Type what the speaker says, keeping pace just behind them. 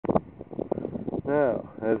Now,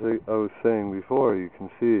 as I was saying before, you can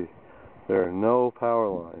see there are no power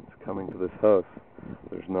lines coming to this house.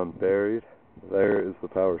 There's none buried. There is the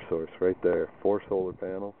power source right there. 4 solar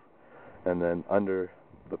panels. And then under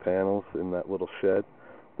the panels in that little shed,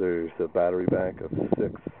 there's a battery bank of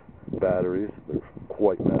 6 batteries. They're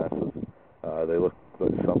quite massive. They look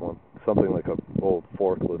like something like an old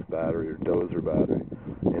forklift battery or dozer battery.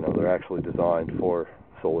 You know, they're actually designed for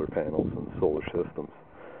solar panels and solar systems.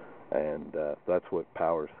 And that's what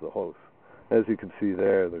powers the house. As you can see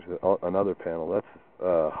there, there's another panel. That's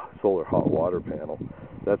a solar hot water panel.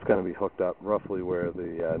 That's going to be hooked up roughly where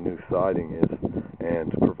the new siding is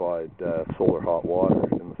and provide solar hot water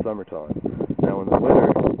in the summertime. Now in the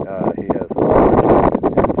winter, he has a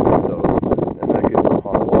wood stove, and that gives him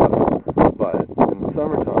hot water. But in the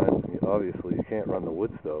summertime, obviously you can't run the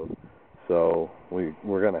wood stove, so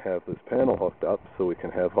we're going to have this panel hooked up so we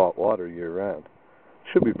can have hot water year round.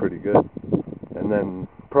 Should be pretty good. And then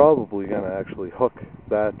probably going to actually hook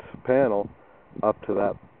that panel up to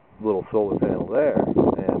that little solar panel there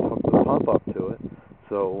and hook the pump up to it,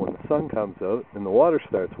 so when the sun comes out and the water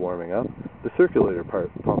starts warming up, the circulator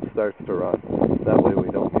pump starts to run. That way we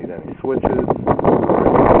don't need any switches. It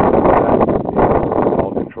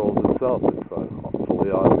all controls itself. It's fully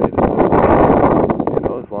automated. You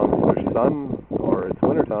know, as long as there's sun or it's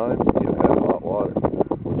wintertime, you have hot water,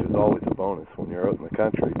 which is always a bonus when you're out in the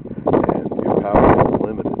country and your power is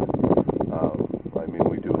limited. I mean,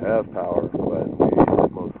 we do have power, but we use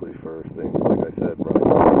it mostly for things, like I said, running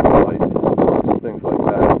lights, things like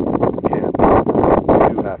that. We can't. We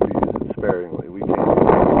do have to use it sparingly. We can't use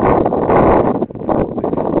it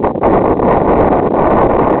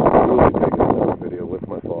really take another video with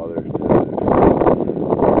my father to so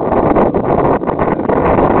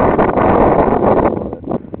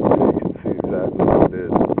you can see exactly what it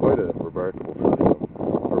is. It's quite a remarkable system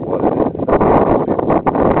for what it is.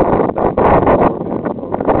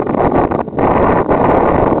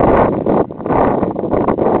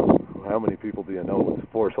 How many people do you know with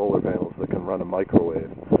 4 solar panels that can run a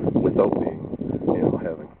microwave without being, you know,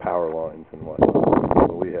 having power lines and whatnot?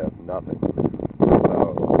 So we have nothing.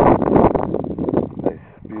 Nice,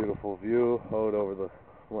 beautiful view out over the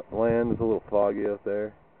land. It's a little foggy out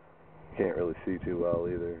there. Can't really see too well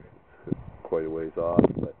either. It's quite a ways off,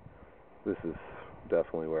 but this is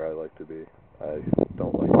definitely where I like to be. I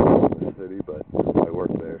don't like living in the city, but I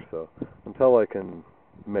work there, so until I can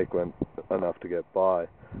make enough to get by,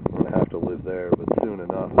 I'm going to have to live there, but soon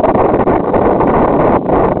enough, I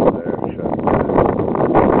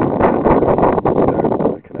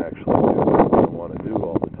can actually do what I want to do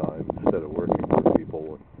all the time instead of working for people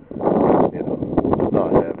and, you know,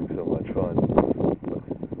 not having so much fun. But,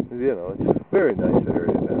 you know, it's a very nice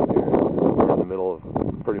area down here. We're in the middle of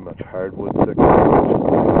pretty much hardwood thickets.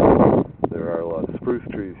 There are a lot of spruce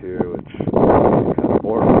trees here, which is kind of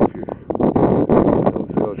boring if you're in Nova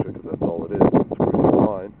Scotia, because that's all it is. It's pretty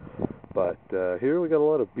fine. But here we got a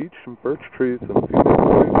lot of beech and birch trees and a few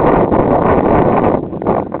trees.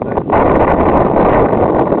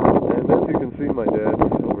 And as you can see, my dad,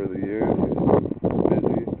 over the years, he's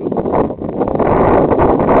busy building a lot of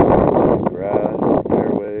walls, grass,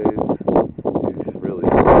 fairways. He's really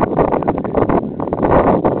busy.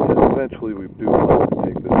 And eventually we do want to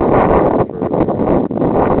take this further.